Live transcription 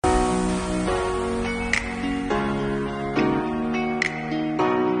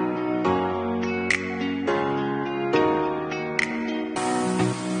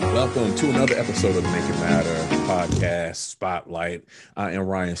Welcome to another episode of the Make It Matter podcast spotlight. I am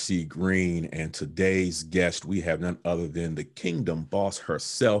Ryan C. Green, and today's guest, we have none other than the Kingdom Boss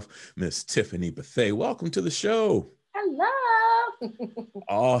herself, Miss Tiffany Bethea. Welcome to the show. Hello.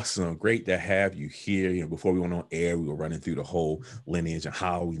 Awesome. Great to have you here. Before we went on air, we were running through the whole lineage and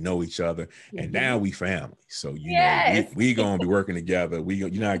how we know each other. And now we family. So, Yes. we going to be working together.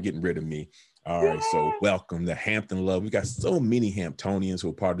 You're not getting rid of me. All right. So welcome to Hampton Love. We got so many Hamptonians who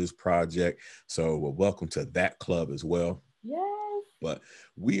are part of this project. So welcome to that club as well. Yes. But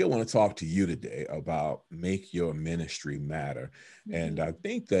we want to talk to you today about make your ministry matter. And I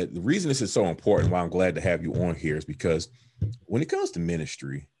think that the reason this is so important, why I'm glad to have you on here, is because when it comes to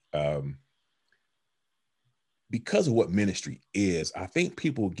ministry, because of what ministry is, I think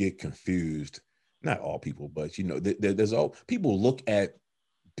people get confused. Not all people, but there's all people look at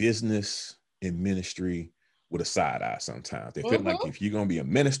business in ministry with a side eye sometimes. They feel like if you're going to be a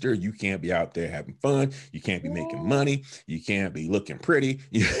minister, you can't be out there having fun. You can't be making money. You can't be looking pretty.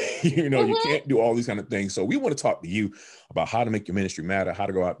 You can't do all these kind of things. So we want to talk to you about how to make your ministry matter, how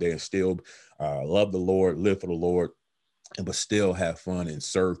to go out there and still love the Lord, live for the Lord, but still have fun and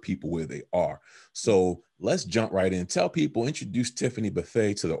serve people where they are. So let's jump right in. Tell people, introduce Tiffany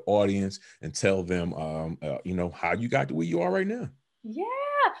Bethea to the audience and tell them, how you got to where you are right now. Yeah.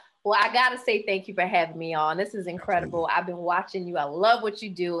 Well, I got to say thank you for having me on. This is incredible. Absolutely. I've been watching you. I love what you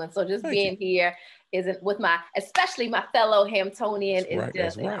do. And so just being here isn't with especially my fellow Hamptonian is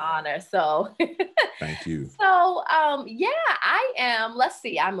just an honor. So thank you. So, I am,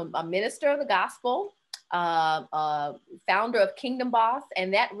 I'm a minister of the gospel, founder of Kingdom Boss.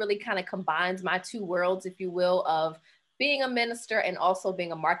 And that really kind of combines my two worlds, if you will, of being a minister and also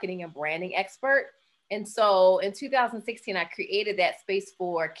being a marketing and branding expert. And so in 2016, I created that space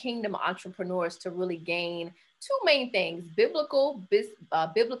for kingdom entrepreneurs to really gain two main things: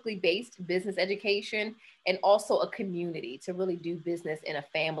 biblically based business education, and also a community to really do business in a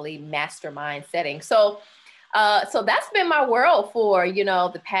family mastermind setting. So that's been my world for,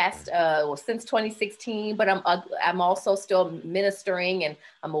 the past, since 2016, but I'm also still ministering and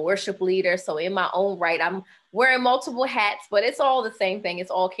I'm a worship leader. So in my own right, I'm wearing multiple hats, but it's all the same thing.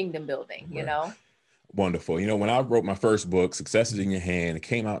 It's all kingdom building, Wonderful. When I wrote my first book, Success is in Your Hand, it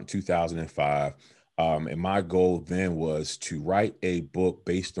came out in 2005. And my goal then was to write a book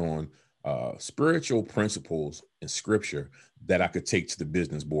based on spiritual principles and scripture that I could take to the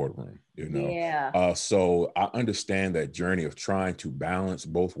business boardroom, Yeah. So I understand that journey of trying to balance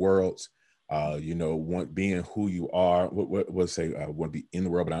both worlds, being who you are, want to be in the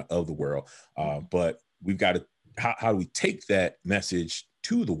world, but not of the world. But we've got to, how do we take that message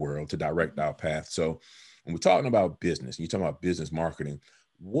to the world to direct our path? So when we're talking about business, you're talking about business marketing,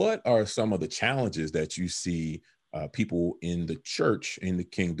 what are some of the challenges that you see people in the church, in the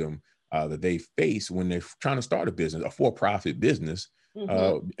kingdom, that they face when they're trying to start a business, a for-profit business,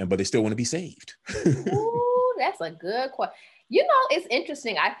 but they still want to be saved? Ooh, that's a good question. It's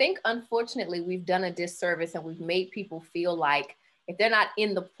interesting. I think, unfortunately, we've done a disservice and we've made people feel like if they're not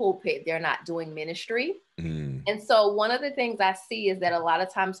in the pulpit, they're not doing ministry. And so one of the things I see is that a lot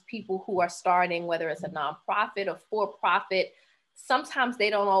of times people who are starting, whether it's a nonprofit or for-profit, sometimes they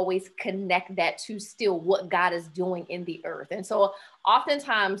don't always connect that to still what God is doing in the earth. And so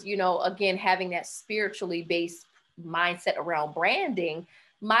oftentimes, again, having that spiritually based mindset around branding,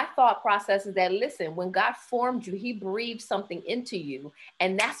 my thought process is that, listen, when God formed you, he breathed something into you,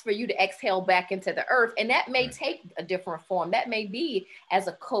 and that's for you to exhale back into the earth. And that may take a different form. That may be as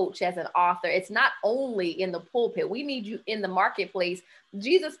a coach, as an author. It's not only in the pulpit. We need you in the marketplace.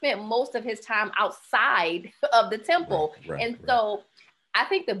 Jesus spent most of his time outside of the temple. So I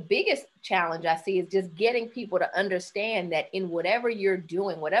think the biggest challenge I see is just getting people to understand that in whatever you're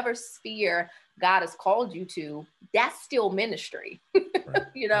doing, whatever sphere God has called you to, that's still ministry.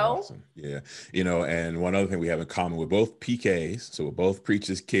 Awesome. Yeah. And one other thing we have in common, we're both PKs. So we're both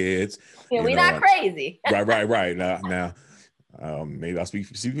preachers' kids. Yeah, we're not crazy. Right. Now, maybe I'll speak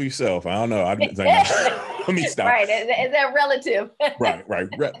for yourself. I don't know. Let me stop. Right. Is that relative? Right.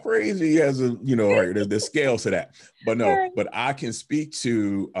 Crazy has there's scales to that. But no, but I can speak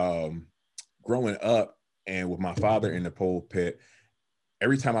to growing up and with my father in the pulpit.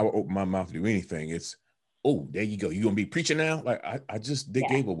 Every time I would open my mouth to do anything, it's, oh, there you go. You're going to be preaching now? Like, they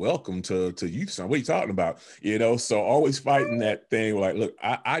gave a welcome to youth, son. What are you talking about? So always fighting that thing. Like, look,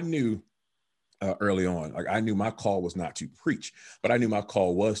 I knew early on, like I knew my call was not to preach, but I knew my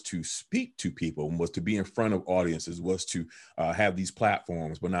call was to speak to people, and was to be in front of audiences, was to have these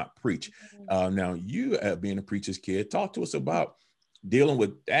platforms, but not preach. Now, you being a preacher's kid, talk to us about dealing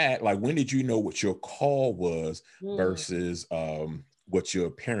with that. Like, when did you know what your call was versus what your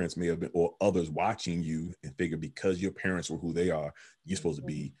parents may have been, or others watching you, and figure because your parents were who they are, you're supposed to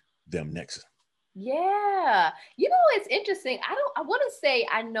be them next. Yeah. You know, it's interesting. I want to say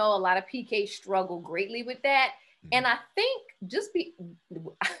I know a lot of PK struggle greatly with that. And I think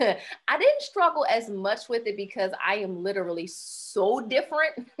I didn't struggle as much with it because I am literally so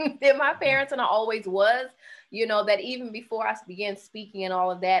different than my parents, and I always was, you know, that even before I began speaking and all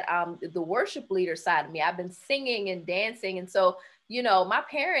of that, the worship leader side of me, I've been singing and dancing. And so, you know, my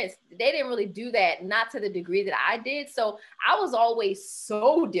parents, they didn't really do that, not to the degree that I did. So I was always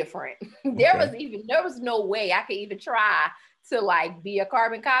so different. There was no way I could even try to like be a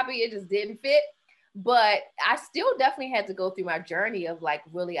carbon copy. It just didn't fit. But I still definitely had to go through my journey of like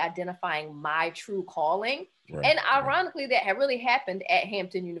really identifying my true calling. And ironically, that had really happened at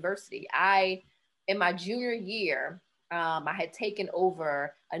Hampton University. In my junior year, I had taken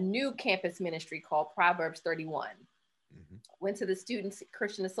over a new campus ministry called Proverbs 31. Went to the Student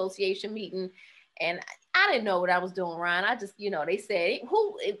Christian Association meeting, and I didn't know what I was doing, Ryan. I just, you know, they said,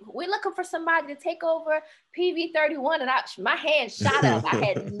 we're looking for somebody to take over PV 31. And my hand shot up. I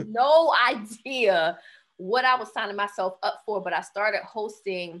had no idea what I was signing myself up for, but I started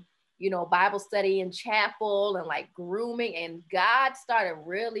hosting, you know, Bible study in chapel and like grooming, and God started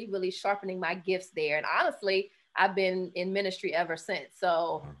really, really sharpening my gifts there. And honestly, I've been in ministry ever since.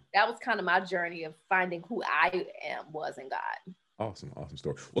 So that was kind of my journey of finding who I was in God. Awesome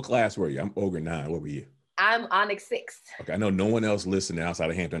story. What class were you? I'm Ogre 9. What were you? I'm Onyx 6. Okay, I know no one else listening outside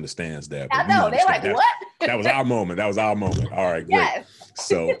of Hampton understands that. But I know, they're like, what? That was our moment. All right, great. Yes.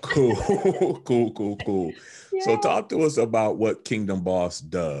 So cool. Yeah. So talk to us about what Kingdom Boss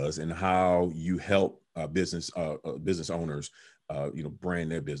does and how you help business owners,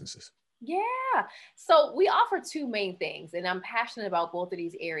 brand their businesses. Yeah. So we offer two main things, and I'm passionate about both of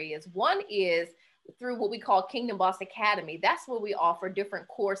these areas. One is through what we call Kingdom Boss Academy. That's where we offer different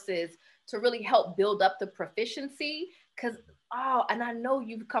courses to really help build up the proficiency. And I know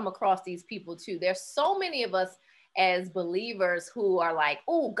you've come across these people too. There's so many of us as believers who are like,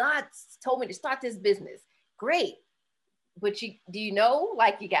 oh, God told me to start this business. Great. But do you know,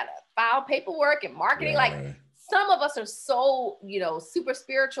 like, you got to file paperwork and marketing. Right. Like, some of us are so, you know, super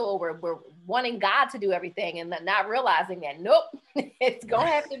spiritual. We're wanting God to do everything and not realizing that, nope, it's going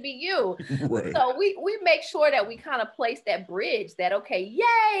to have to be you. Right. So we make sure that we kind of place that bridge that, okay,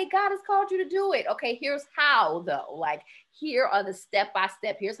 yay, God has called you to do it. Okay, here's how though. Like, here are the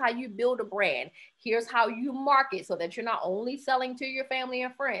step-by-step. Here's how you build a brand. Here's how you market so that you're not only selling to your family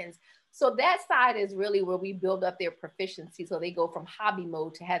and friends. So that side is really where we build up their proficiency so they go from hobby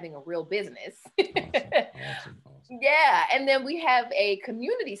mode to having a real business. Awesome. Yeah. And then we have a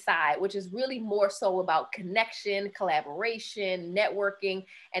community side, which is really more so about connection, collaboration, networking.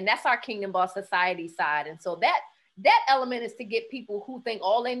 And that's our Kingdom Boss Society side. And so that element is to get people who think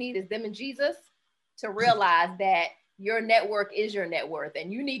all they need is them and Jesus to realize that your network is your net worth,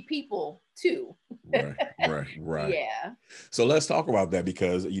 and you need people too. Right. Yeah. So let's talk about that,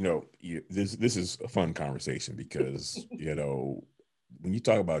 because, you know, this is a fun conversation because, you know, when you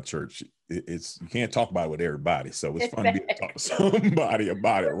talk about church, you can't talk about it with everybody. So it's fun to be able to talk to somebody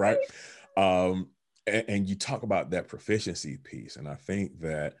about it. Right. And you talk about that proficiency piece. And I think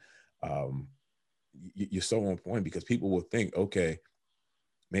that you're so on point, because people will think, okay,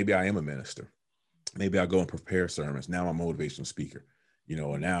 maybe I am a minister. Maybe I go and prepare sermons. Now I'm a motivational speaker, you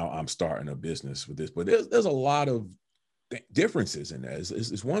know, and now I'm starting a business with this. But there's a lot of differences in that.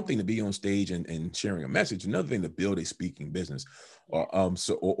 It's one thing to be on stage and sharing a message. Another thing to build a speaking business, or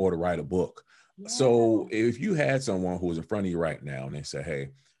to write a book. Yeah. So if you had someone who was in front of you right now and they say,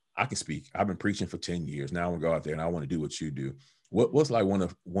 hey, I can speak. I've been preaching for 10 years. Now I want to go out there and I want to do what you do. What's like one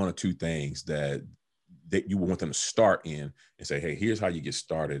or two things that you want them to start in and say, hey, here's how you get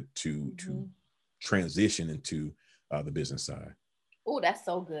started to transition into the business side? Oh, that's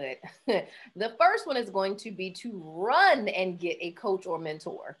so good. The first one is going to be to run and get a coach or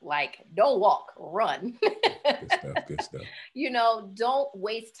mentor. Like, don't walk, run. Good stuff. You know, don't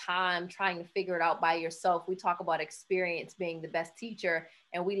waste time trying to figure it out by yourself. We talk about experience being the best teacher,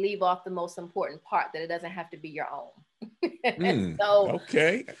 and we leave off the most important part, that it doesn't have to be your own.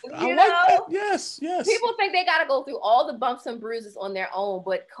 Okay. You know, yes. People think they got to go through all the bumps and bruises on their own,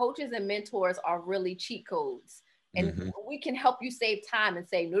 but coaches and mentors are really cheat codes. And we can help you save time and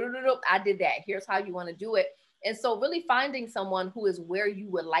say, no, I did that. Here's how you want to do it. And so really finding someone who is where you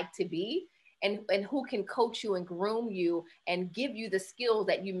would like to be, and who can coach you and groom you and give you the skills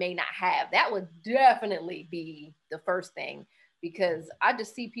that you may not have. That would definitely be the first thing, because I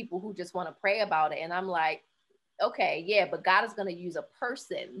just see people who just want to pray about it. And I'm like, okay, yeah, but God is going to use a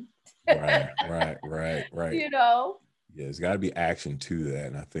person. Right. You know? Yeah, there's got to be action to that,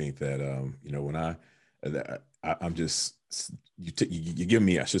 and I think that you know, when I'm just you give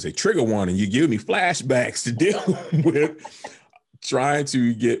me, I should say, trigger warning. You give me flashbacks to deal with trying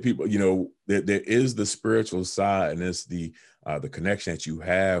to get people. You know, there is the spiritual side, and it's the connection that you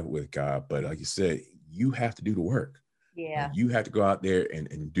have with God. But like you said, you have to do the work. Yeah. You have to go out there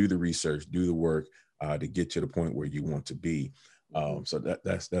and do the research, do the work to get to the point where you want to be. So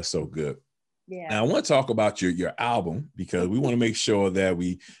that's so good. Yeah. Now I want to talk about your album, because we want to make sure that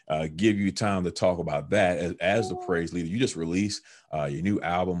we give you time to talk about that as the praise leader. You just released your new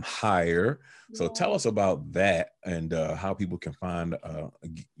album, Higher. So tell us about that and how people can find,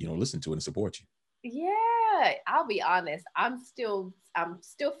 listen to it and support you. Yeah, I'll be honest. I'm still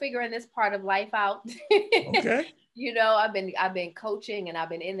figuring this part of life out. Okay. You know, I've been coaching and I've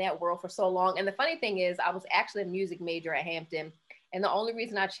been in that world for so long. And the funny thing is, I was actually a music major at Hampton. And the only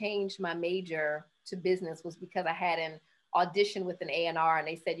reason I changed my major to business was because I had an audition with an A&R, and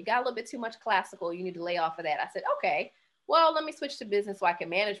they said, you got a little bit too much classical. You need to lay off of that. I said, okay, well, let me switch to business so I can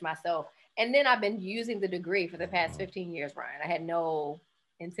manage myself. And then I've been using the degree for the past 15 years, Brian. I had no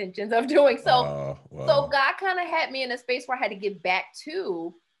intentions of doing so. Wow. So God kind of had me in a space where I had to get back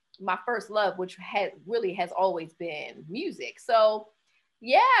to my first love, which has always been music. So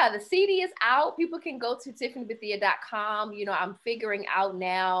yeah, the CD is out. People can go to TiffanyBethia.com. You know, I'm figuring out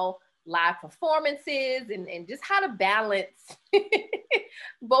now live performances and just how to balance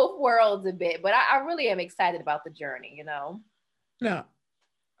both worlds a bit. But I really am excited about the journey, you know. Now,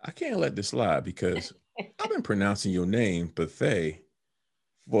 I can't let this slide because I've been pronouncing your name, Bethea,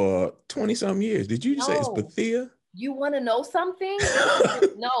 for 20 some years. Did you say it's Bethia? You want to know something?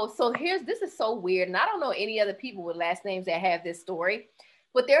 No. So this is so weird. And I don't know any other people with last names that have this story,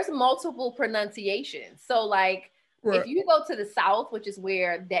 but there's multiple pronunciations. So like, if you go to the South, which is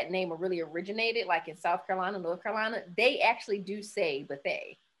where that name really originated, like in South Carolina, North Carolina, they actually do say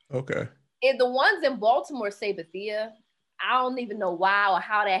Bethea. Okay. And the ones in Baltimore say Bethia. I don't even know why or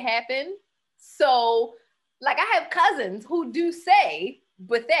how that happened. So like, I have cousins who do say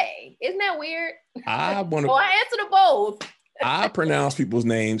Bethea. Isn't that weird? I answer to both. I pronounce people's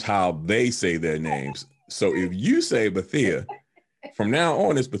names how they say their names. So if you say Bethia, from now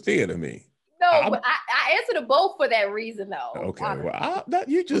on, it's Bethia to me. No, but I answer to both for that reason, though. Okay, honestly. Well,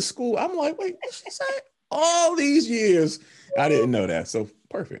 you just school. I'm like, wait, what she say? All these years, I didn't know that. So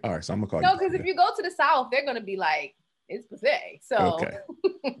perfect. All right, so I'm gonna call you. No, because if you go to the South, they're gonna be like, it's Bethea. So okay.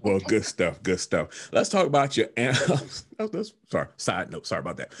 Well, good stuff. Good stuff. Let's talk about your side note. Sorry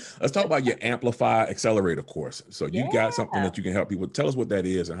about that. Let's talk about your Amplify Accelerator course. So you got something that you can help people. Tell us what that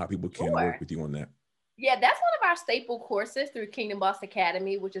is and how people can work with you on that. Yeah, that's one of our staple courses through Kingdom Boss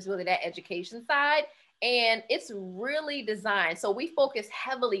Academy, which is really that education side. And it's really designed. So we focus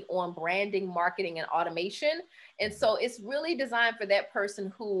heavily on branding, marketing, and automation. And so it's really designed for that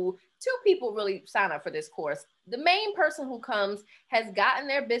person who, two people really sign up for this course. The main person who comes has gotten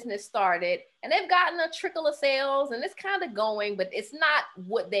their business started and they've gotten a trickle of sales and it's kind of going, but it's not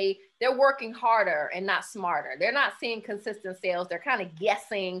what they're working harder and not smarter. They're not seeing consistent sales. They're kind of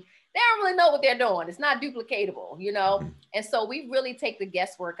guessing. They don't really know what they're doing. It's not duplicatable, you know? Mm-hmm. And so we really take the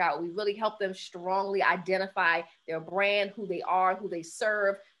guesswork out. We really help them strongly identify their brand, who they are, who they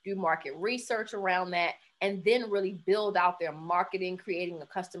serve, do market research around that, and then really build out their marketing, creating a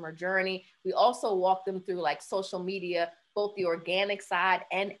customer journey. We also walk them through like social media, both the organic side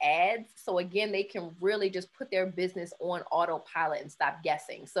and ads. So again, they can really just put their business on autopilot and stop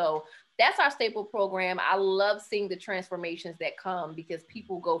guessing. So that's our staple program. I love seeing the transformations that come because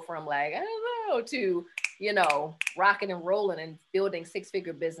people go from like, I don't know, to, you know, rocking and rolling and building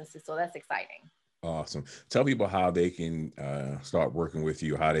six-figure businesses. So that's exciting. Awesome. Tell people how they can start working with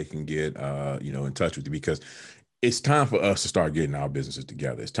you, how they can get, in touch with you, because it's time for us to start getting our businesses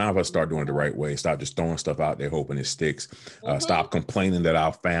together. It's time for us to start doing it the right way. Stop just throwing stuff out there, hoping it sticks. Stop complaining that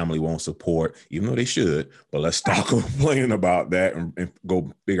our family won't support, even though they should, but let's stop complaining about that and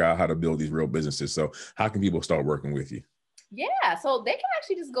go figure out how to build these real businesses. So how can people start working with you? Yeah. So they can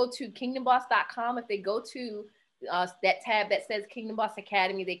actually just go to kingdomboss.com. If they go to that tab that says Kingdom Boss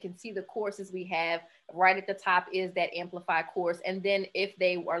Academy, they can see the courses we have. Right at the top is that Amplify course. And then if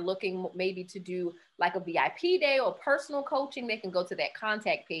they are looking maybe to do like a VIP day or personal coaching, they can go to that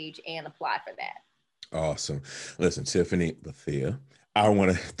contact page and apply for that. Awesome. Listen, Tiffany Bethia, I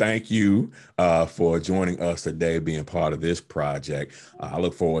want to thank you for joining us today, being part of this project. I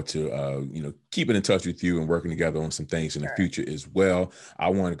look forward to, keeping in touch with you and working together on some things in the future as well. I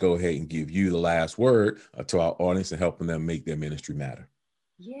want to go ahead and give you the last word to our audience and helping them make their ministry matter.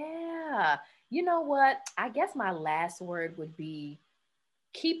 Yeah. You know what? I guess my last word would be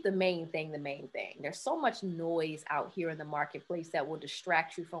keep the main thing the main thing. There's so much noise out here in the marketplace that will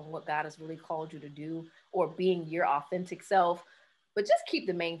distract you from what God has really called you to do or being your authentic self. But just keep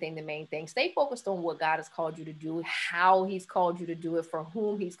the main thing the main thing. Stay focused on what God has called you to do, how he's called you to do it, for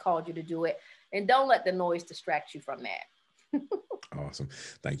whom he's called you to do it. And don't let the noise distract you from that. Awesome.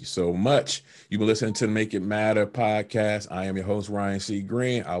 Thank you so much. You've been listening to the Make It Matter podcast. I am your host, Ryan C.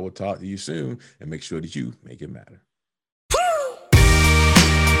 Green. I will talk to you soon, and make sure that you make it matter.